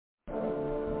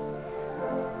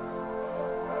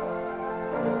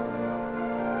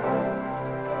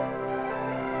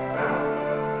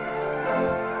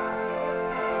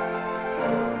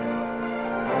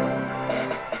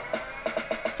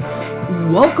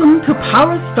welcome to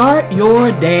Power Start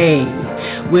Your Day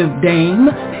with Dame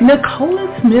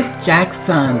Nicola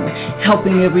Smith-Jackson,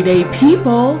 helping everyday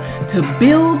people to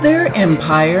build their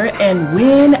empire and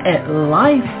win at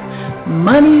life,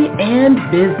 money, and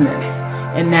business.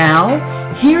 And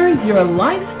now, here's your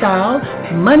lifestyle,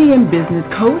 money, and business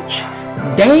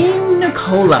coach, Dame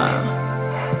Nicola.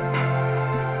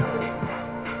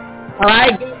 All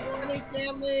right, good morning,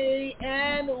 family,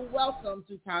 and welcome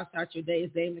to Power Start Your Day.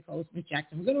 It's Dame Nicola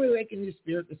Smith-Jackson. We're going to reawaken your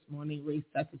spirit this morning,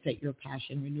 resuscitate your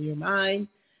passion, renew your mind,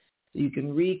 so you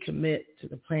can recommit to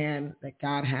the plan that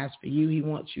God has for you. He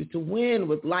wants you to win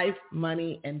with life,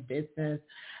 money, and business.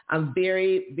 I'm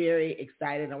very, very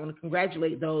excited. I want to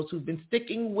congratulate those who've been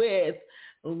sticking with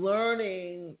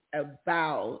learning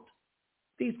about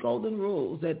these golden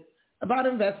rules about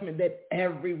investment that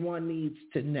everyone needs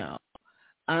to know.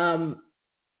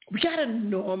 We got to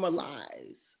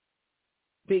normalize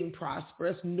being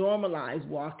prosperous, normalize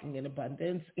walking in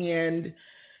abundance, and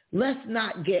let's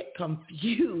not get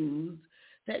confused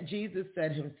that Jesus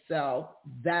said himself,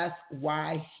 that's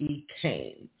why he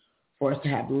came, for us to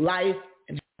have life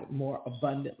and have it more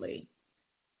abundantly.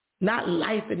 Not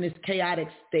life in this chaotic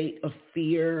state of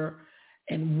fear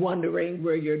and wondering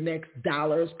where your next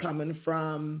dollar is coming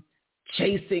from,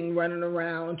 chasing, running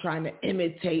around, trying to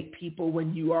imitate people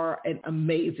when you are an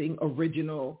amazing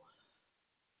original.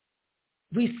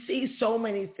 We see so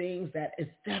many things that is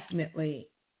definitely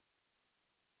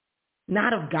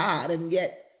not of God, and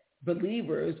yet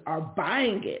believers are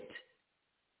buying it.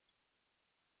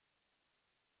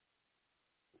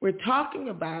 We're talking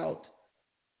about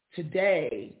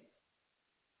today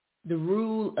the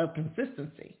rule of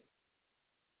consistency.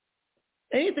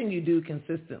 Anything you do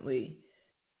consistently,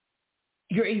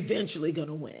 you're eventually going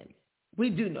to win. We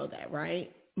do know that,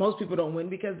 right? Most people don't win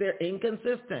because they're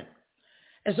inconsistent.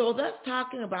 And so that's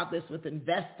talking about this with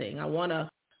investing. I want to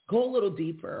go a little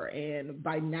deeper, and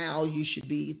by now you should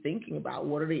be thinking about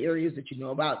what are the areas that you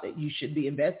know about that you should be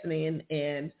investing in,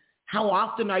 and how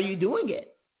often are you doing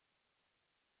it?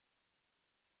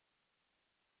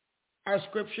 Our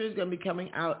scripture is going to be coming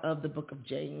out of the book of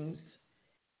James,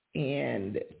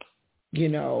 and,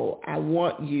 I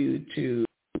want you to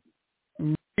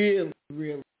really,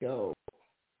 really go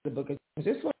to the book of James.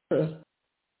 This was a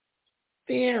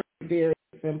very, very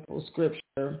simple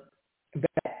scripture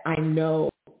that I know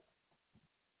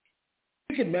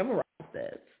you can memorize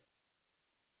this.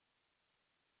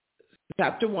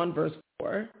 Chapter 1, verse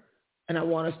 4, and I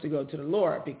want us to go to the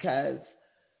Lord, because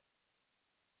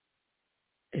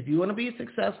if you want to be a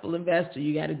successful investor,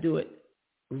 you got to do it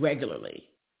regularly.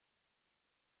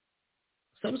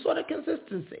 Some sort of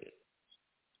consistency.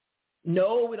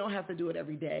 No, we don't have to do it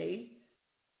every day,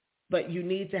 but you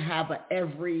need to have an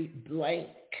every blank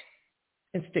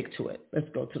and stick to it. Let's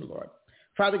go to the Lord.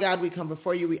 Father God, we come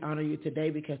before you. We honor you today,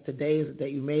 because today is the day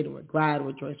you made, and we're glad.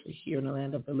 We're joyous. We're here in the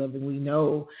land of the living. We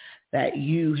know that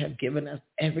you have given us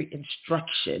every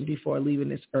instruction before leaving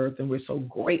this earth, and we're so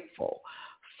grateful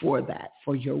for that,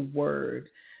 for your word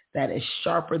that is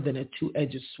sharper than a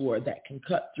two-edged sword that can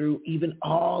cut through even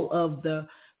all of the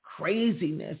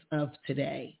craziness of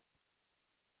today.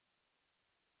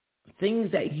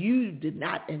 Things that you did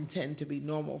not intend to be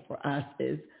normal for us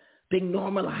is being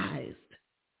normalized.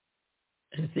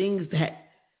 And things that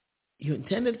you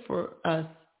intended for us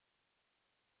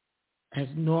as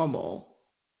normal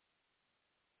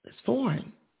is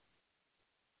foreign.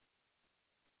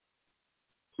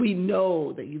 We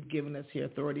know that you've given us here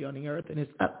authority on the earth, and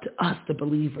it's up to us, the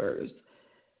believers,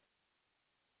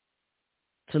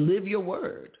 to live your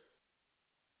word.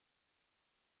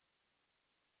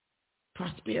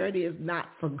 Prosperity is not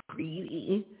for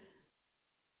greedy.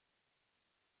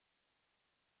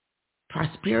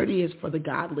 Prosperity is for the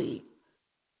godly.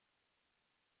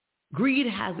 Greed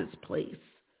has its place,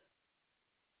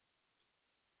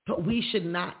 but we should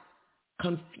not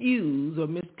confuse or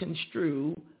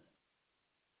misconstrue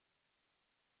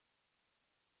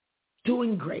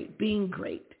doing great, being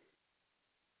great.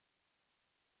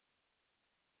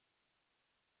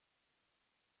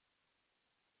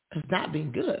 As not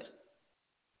being good.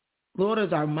 Lord,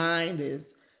 as our mind is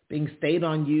being stayed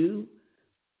on you,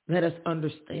 let us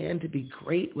understand to be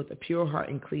great with a pure heart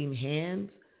and clean hands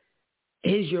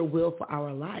is your will for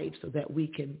our life, so that we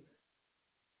can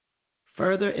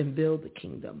further and build the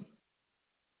kingdom.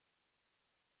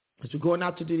 As we're going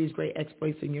out to do these great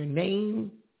exploits in your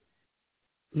name,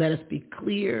 let us be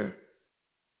clear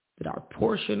that our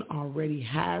portion already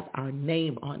has our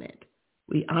name on it.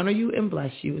 We honor you and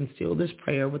bless you and seal this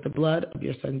prayer with the blood of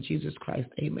your son, Jesus Christ.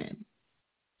 Amen.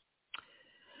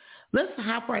 Let's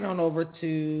hop right on over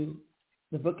to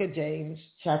the book of James,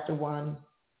 chapter 1,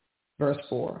 verse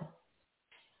 4.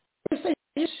 Let's say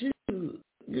you're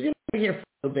going to hear for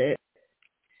a little bit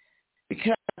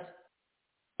because the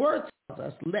word tells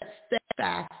us, let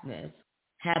steadfastness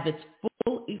have its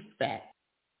full effect,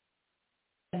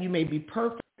 and you may be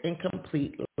perfect and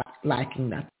complete, lacking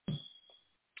nothing.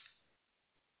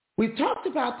 We've talked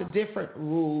about the different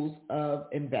rules of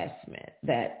investment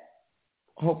that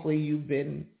hopefully you've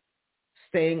been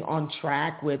staying on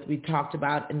track with. We talked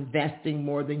about investing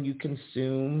more than you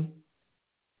consume.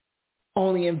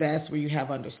 Only invest where you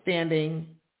have understanding.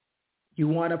 You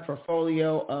want a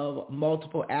portfolio of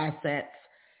multiple assets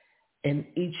in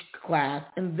each class,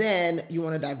 and then you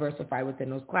want to diversify within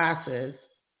those classes.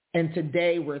 And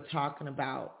today we're talking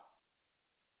about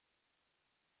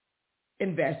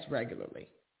invest regularly.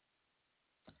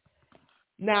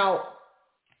 Now,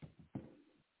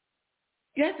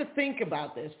 you have to think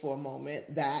about this for a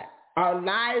moment, that our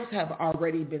lives have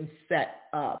already been set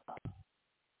up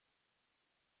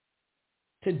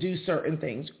to do certain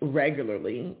things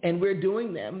regularly, and we're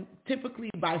doing them typically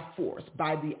by force,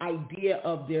 by the idea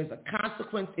of there's a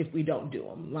consequence if we don't do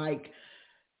them. Like,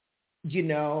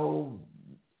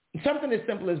 something as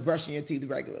simple as brushing your teeth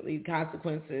regularly.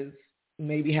 Consequences,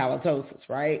 maybe halitosis,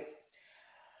 right?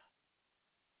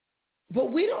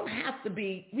 But we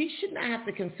should not have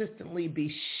to consistently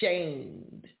be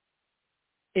shamed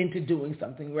into doing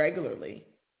something regularly.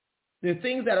 There are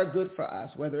things that are good for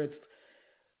us, whether it's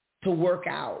to work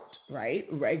out, right,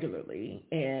 regularly.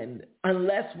 And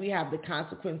unless we have the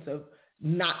consequence of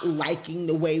not liking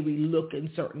the way we look in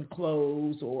certain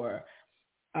clothes, or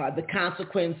the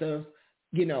consequence of,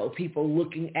 people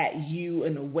looking at you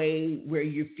in a way where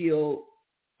you feel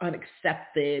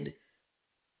unaccepted,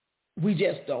 we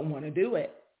just don't want to do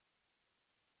it.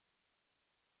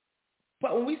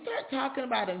 But when we start talking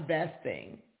about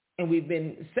investing, and we've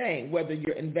been saying whether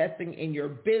you're investing in your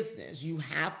business, you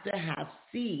have to have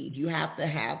seed. You have to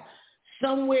have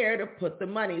somewhere to put the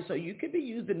money. So you could be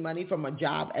using money from a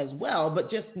job as well, but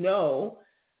just know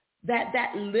that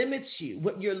that limits you.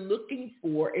 What you're looking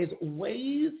for is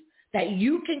ways that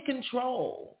you can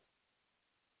control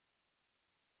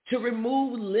to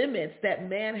remove limits that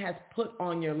man has put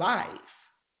on your life.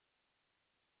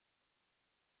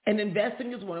 And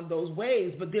investing is one of those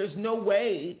ways, but there's no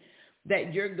way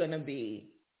that you're going to be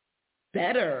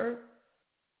better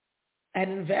at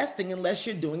investing unless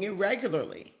you're doing it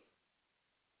regularly.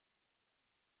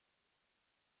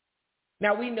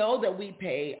 Now, we know that we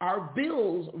pay our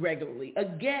bills regularly,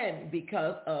 again,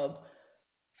 because of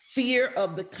fear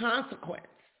of the consequence.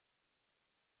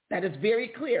 That is very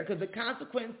clear, because the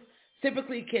consequence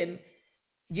typically can,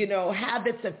 have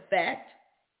its effect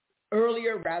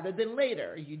earlier rather than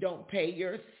later. You don't pay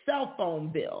your cell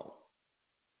phone bill.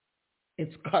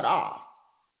 It's cut off.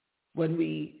 When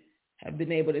we have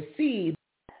been able to see,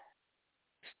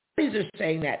 studies are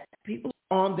saying that people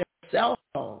on their cell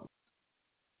phones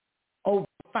over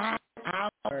 5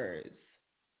 hours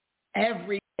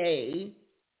every day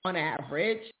on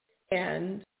average,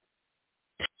 and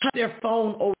touch their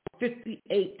phone over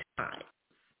 58 times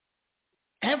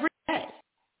every day.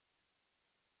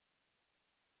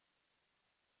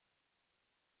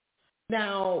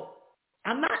 Now,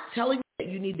 I'm not telling you that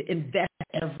you need to invest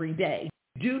every day.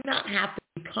 You do not have to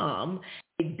become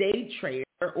a day trader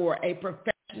or a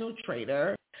professional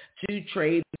trader to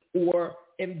trade or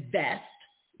invest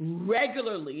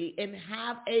regularly and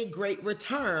have a great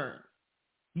return.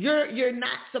 You're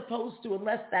not supposed to,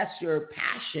 unless that's your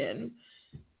passion,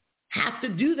 have to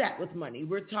do that with money.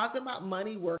 We're talking about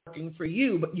money working for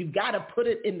you, but you've got to put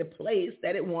it in the place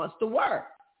that it wants to work.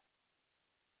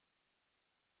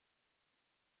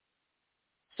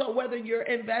 So whether you're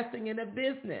investing in a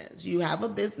business, you have a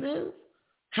business,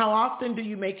 how often do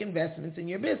you make investments in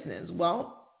your business?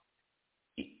 Well,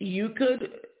 you could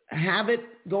have it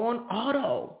go on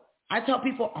auto. I tell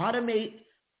people automate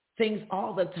things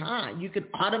all the time. You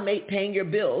could automate paying your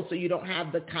bills so you don't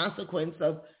have the consequence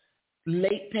of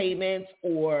late payments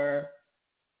or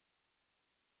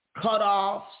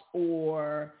cutoffs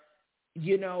or,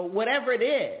 whatever it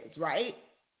is, right?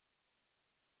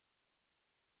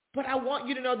 But I want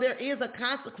you to know there is a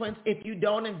consequence if you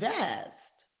don't invest,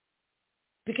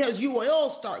 because you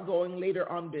will start going later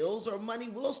on bills, or money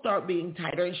will start being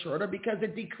tighter and shorter because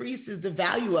it decreases, the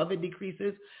value of it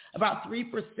decreases about 3%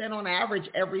 on average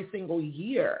every single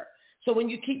year. So when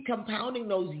you keep compounding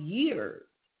those years,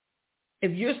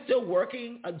 if you're still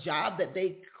working a job that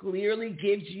they clearly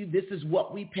gives you, this is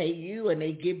what we pay you, and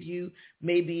they give you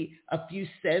maybe a few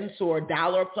cents or a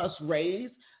dollar plus raise,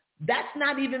 that's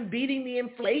not even beating the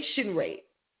inflation rate.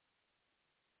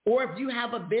 Or if you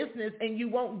have a business and you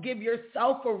won't give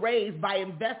yourself a raise by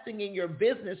investing in your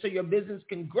business so your business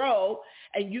can grow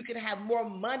and you can have more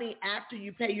money after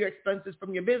you pay your expenses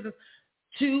from your business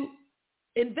to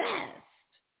invest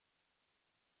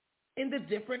in the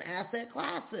different asset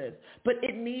classes. But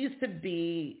it needs to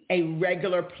be a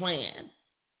regular plan.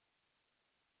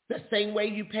 The same way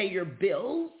you pay your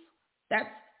bills, that's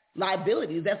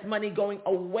liabilities. That's money going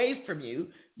away from you.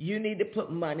 You need to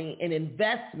put money in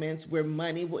investments where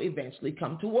money will eventually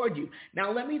come toward you.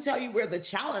 Now, let me tell you where the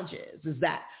challenge is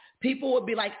that people will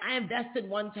be like, I invested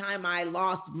one time, I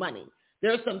lost money.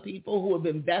 There are some people who have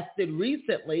invested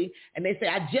recently and they say,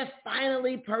 I just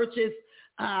finally purchased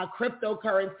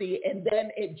cryptocurrency and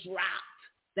then it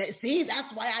dropped. See,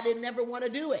 that's why I didn't ever want to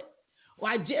do it. Or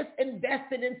I just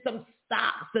invested in some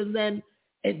stocks and then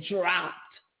it dropped.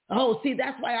 Oh, see,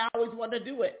 that's why I always want to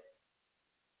do it.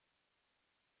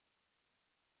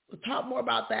 We'll talk more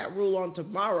about that rule on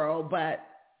tomorrow, but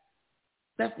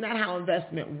that's not how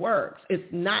investment works. It's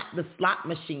not the slot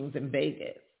machines in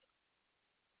Vegas.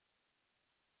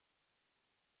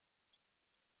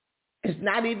 It's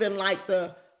not even like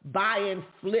the buy and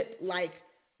flip like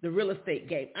the real estate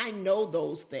game. I know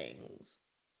those things.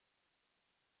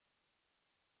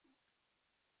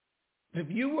 If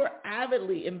you were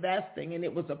avidly investing and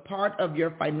it was a part of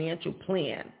your financial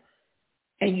plan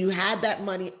and you had that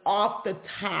money off the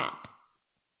top,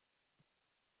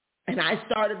 and I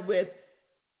started with,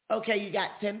 okay, you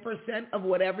got 10% of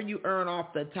whatever you earn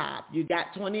off the top. You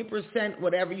got 20%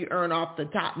 whatever you earn off the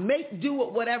top. Make do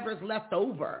with whatever's left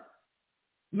over.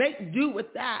 Make do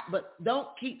with that, but don't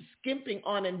keep skimping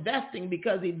on investing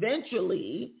because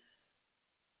eventually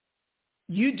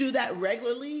you do that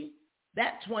regularly.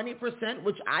 That 20%,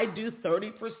 which I do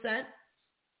 30%,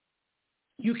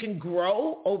 you can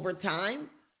grow over time,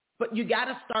 but you got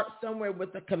to start somewhere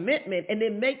with a commitment and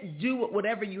then make do with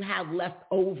whatever you have left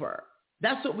over.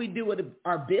 That's what we do with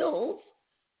our bills.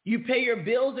 You pay your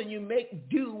bills and you make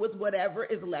do with whatever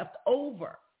is left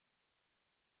over.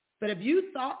 But if you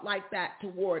thought like that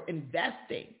toward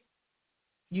investing,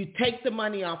 you take the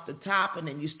money off the top and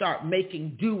then you start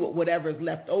making do with whatever is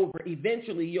left over.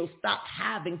 Eventually, you'll stop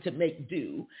having to make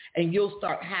do and you'll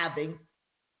start having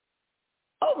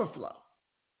overflow.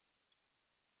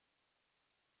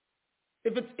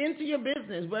 If it's into your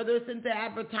business, whether it's into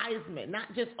advertisement,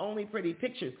 not just only pretty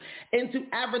pictures, into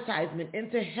advertisement,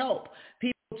 into help,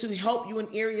 people to help you in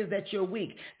areas that you're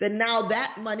weak, then now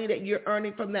that money that you're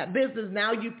earning from that business,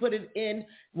 now you put it in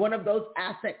one of those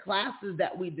asset classes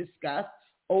that we discussed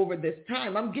over this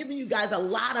time. I'm giving you guys a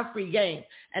lot of free game.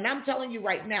 And I'm telling you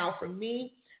right now, for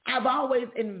me, I've always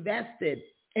invested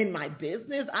in my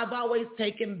business. I've always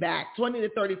taken back 20 to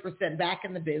 30% back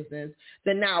in the business.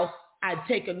 Then now I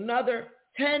take another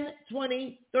 10,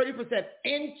 20, 30%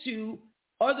 into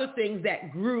other things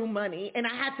that grew money. And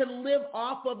I had to live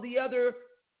off of the other,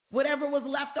 whatever was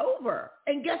left over.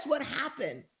 And guess what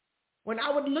happened? When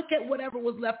I would look at whatever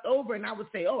was left over and I would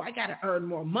say, oh, I got to earn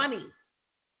more money.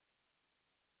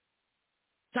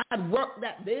 So I'd work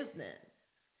that business.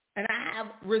 And I have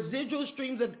residual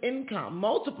streams of income,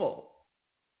 multiple,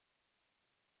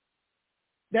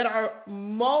 that are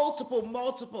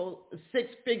multiple six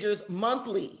figures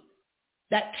monthly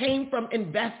that came from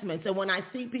investments. And when I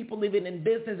see people living in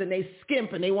business and they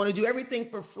skimp and they want to do everything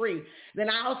for free, then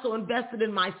I also invested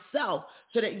in myself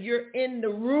so that you're in the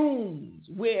rooms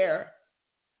where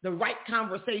the right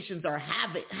conversations are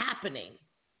happening.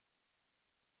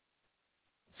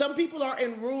 Some people are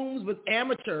in rooms with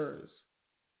amateurs,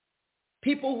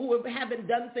 people who haven't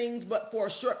done things but for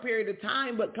a short period of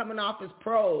time, but coming off as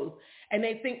pros, and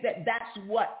they think that that's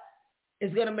what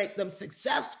is going to make them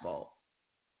successful.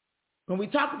 When we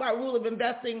talk about rule of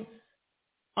investing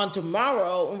on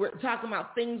tomorrow, and we're talking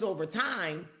about things over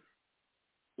time,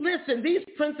 listen, these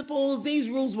principles, these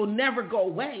rules will never go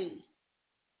away.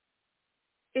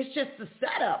 It's just the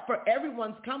setup for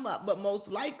everyone's come up, but most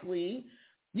likely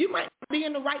you might not be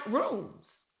in the right rooms.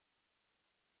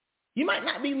 You might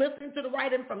not be listening to the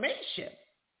right information.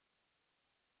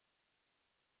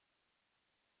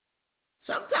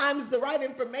 Sometimes the right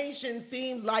information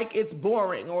seems like it's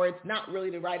boring or it's not really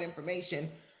the right information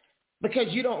because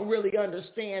you don't really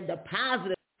understand the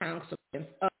positive consequence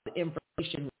of the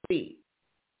information we read.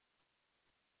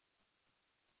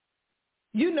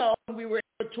 You know, we were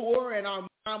on a tour and our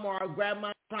mom or our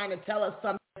grandma trying to tell us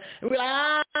something. And we're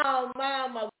like, oh,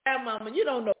 mama, grandmama, you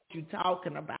don't know what you're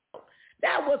talking about.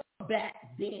 That was back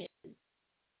then.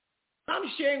 I'm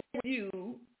sharing with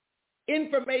you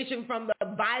information from the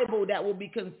Bible that will be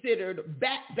considered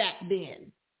back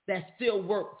then that still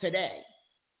work today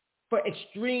for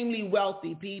extremely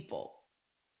wealthy people.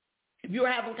 If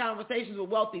you're having conversations with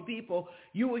wealthy people,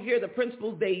 you will hear the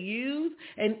principles they use,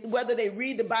 and whether they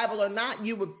read the Bible or not,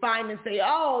 you would find and say,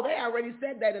 oh, they already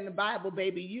said that in the Bible,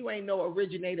 baby. You ain't no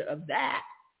originator of that.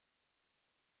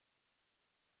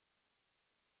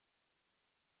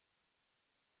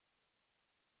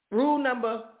 Rule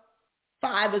number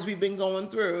 5, as we've been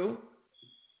going through,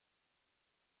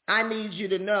 I need you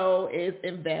to know, is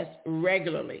invest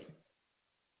regularly.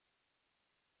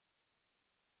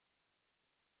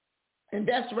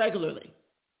 Invest regularly.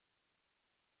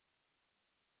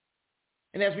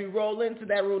 And as we roll into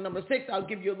that rule number 6, I'll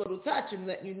give you a little touch and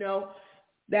let you know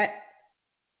that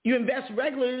you invest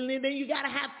regularly, and then you got to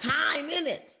have time in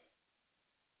it.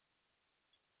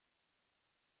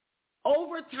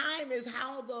 Over time is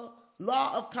how the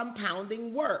law of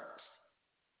compounding works.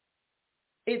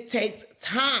 It takes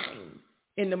time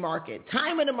in the market.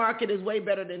 Time in the market is way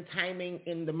better than timing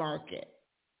in the market.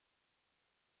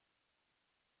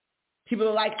 People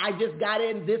are like, I just got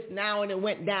in this now and it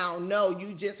went down. No,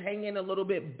 you just hang in a little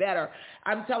bit better.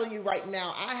 I'm telling you right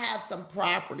now, I have some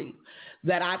property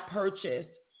that I purchased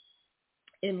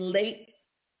in late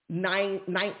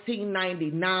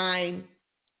 1999.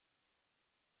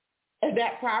 And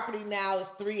that property now is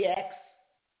 3X.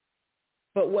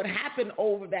 But what happened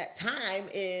over that time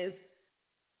is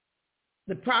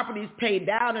the property's paid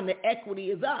down and the equity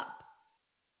is up.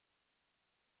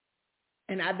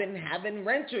 And I've been having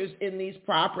renters in these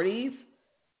properties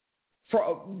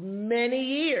for many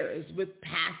years with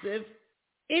passive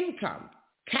income,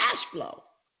 cash flow.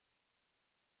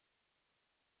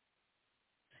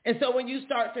 And so when you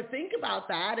start to think about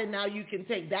that, and now you can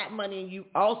take that money and you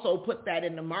also put that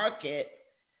in the market,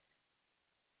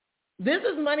 this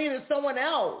is money that someone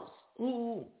else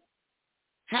who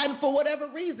hadn't, for whatever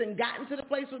reason, gotten to the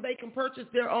place where they can purchase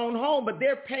their own home, but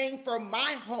they're paying for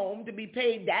my home to be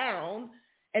paid down,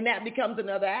 and that becomes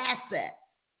another asset.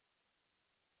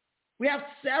 We have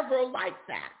several like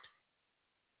that.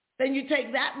 Then you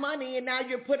take that money and now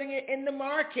you're putting it in the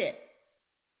market.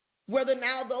 Whether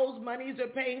now those monies are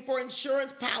paying for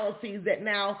insurance policies that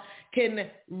now can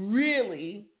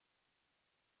really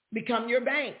become your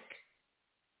bank.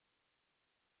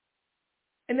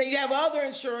 And then you have other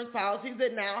insurance policies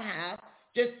that now have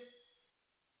just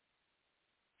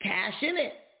cash in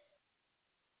it.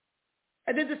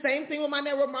 I did the same thing with my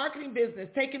network marketing business,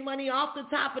 taking money off the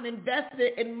top and invested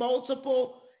it in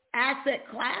multiple asset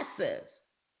classes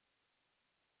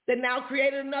that now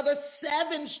created another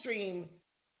seven-figure stream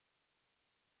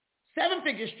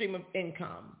of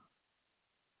income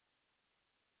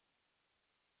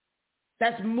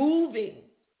that's moving.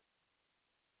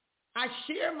 I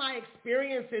share my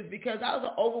experiences because I was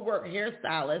an overworked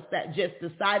hairstylist that just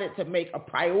decided to make a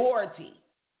priority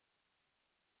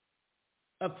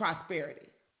of prosperity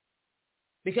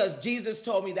because Jesus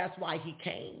told me that's why he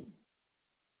came.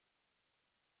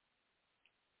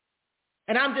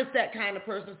 And I'm just that kind of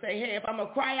person say, hey, if I'm going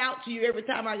to cry out to you every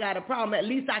time I got a problem, at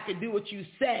least I can do what you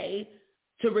say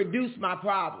to reduce my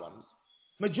problems.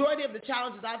 Majority of the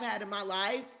challenges I've had in my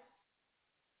life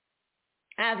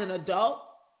as an adult,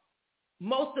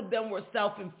 most of them were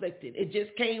self-inflicted. It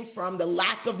just came from the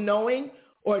lack of knowing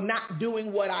or not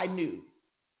doing what I knew.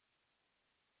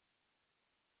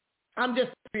 I'm just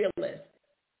a realist.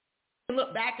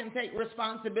 Look back and take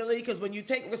responsibility, because when you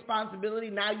take responsibility,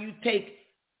 now you take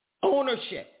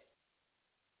ownership.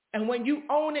 And when you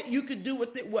own it, you can do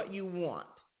with it what you want.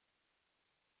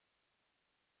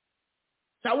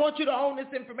 So I want you to own this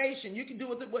information. You can do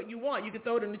with it what you want. You can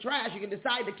throw it in the trash. You can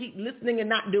decide to keep listening and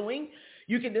not doing.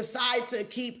 You can decide to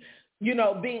keep,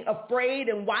 being afraid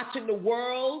and watching the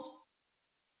world.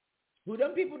 Who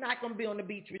them people not going to be on the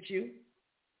beach with you?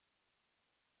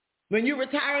 When you're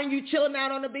retiring, you chilling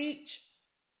out on the beach?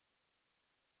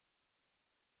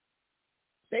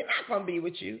 They're not going to be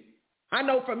with you. I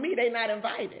know for me, they're not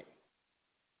invited.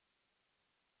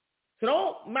 So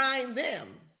don't mind them.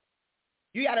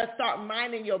 You got to start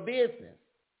minding your business.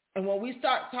 And when we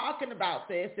start talking about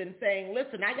this and saying,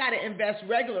 listen, I got to invest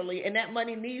regularly, and that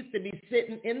money needs to be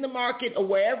sitting in the market or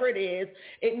wherever it is,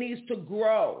 it needs to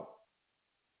grow.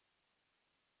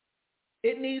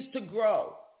 It needs to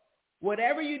grow.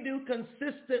 Whatever you do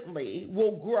consistently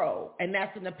will grow, and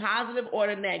that's in the positive or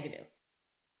the negative.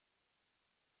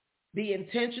 Be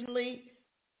intentionally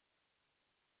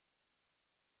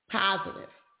positive.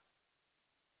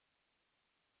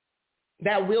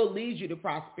 That will lead you to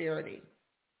prosperity.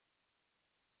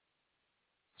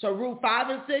 So rule 5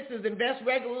 and 6 is invest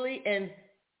regularly, and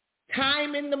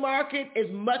time in the market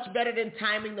is much better than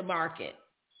timing the market.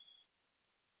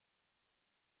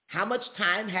 How much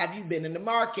time have you been in the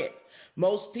market?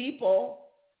 Most people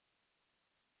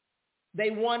They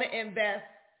want to invest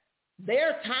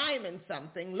their time in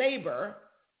something, labor,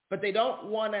 but they don't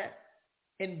want to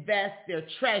invest their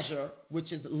treasure,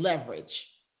 which is leverage.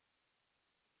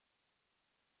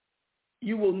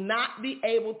 You will not be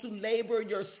able to labor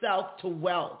yourself to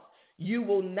wealth. You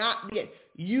will not be.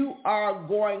 You are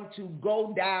going to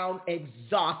go down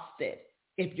exhausted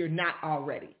if you're not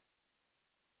already.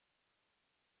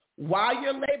 While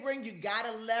you're laboring, you got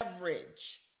to leverage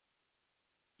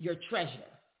your treasure.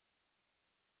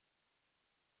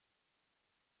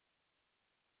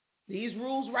 These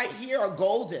rules right here are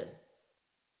golden.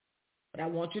 But I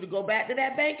want you to go back to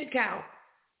that bank account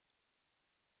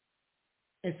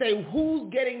and say,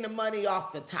 who's getting the money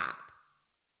off the top?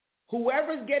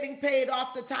 Whoever's getting paid off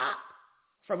the top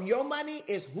from your money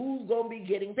is who's going to be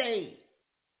getting paid.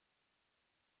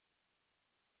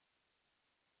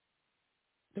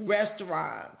 The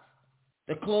restaurants,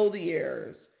 the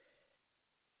clothiers,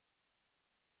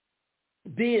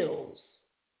 bills,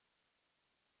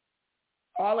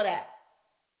 all of that.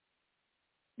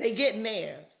 They're getting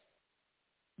theirs.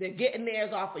 They're getting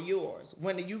theirs off of yours.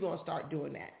 When are you going to start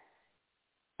doing that?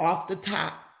 Off the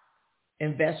top.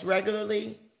 Invest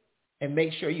regularly and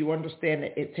make sure you understand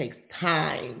that it takes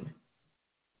time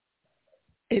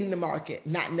in the market,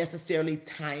 not necessarily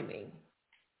timing.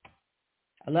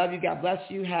 I love you. God bless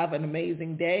you. Have an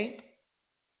amazing day.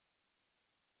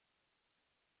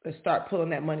 Let's start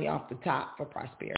pulling that money off the top for prosperity.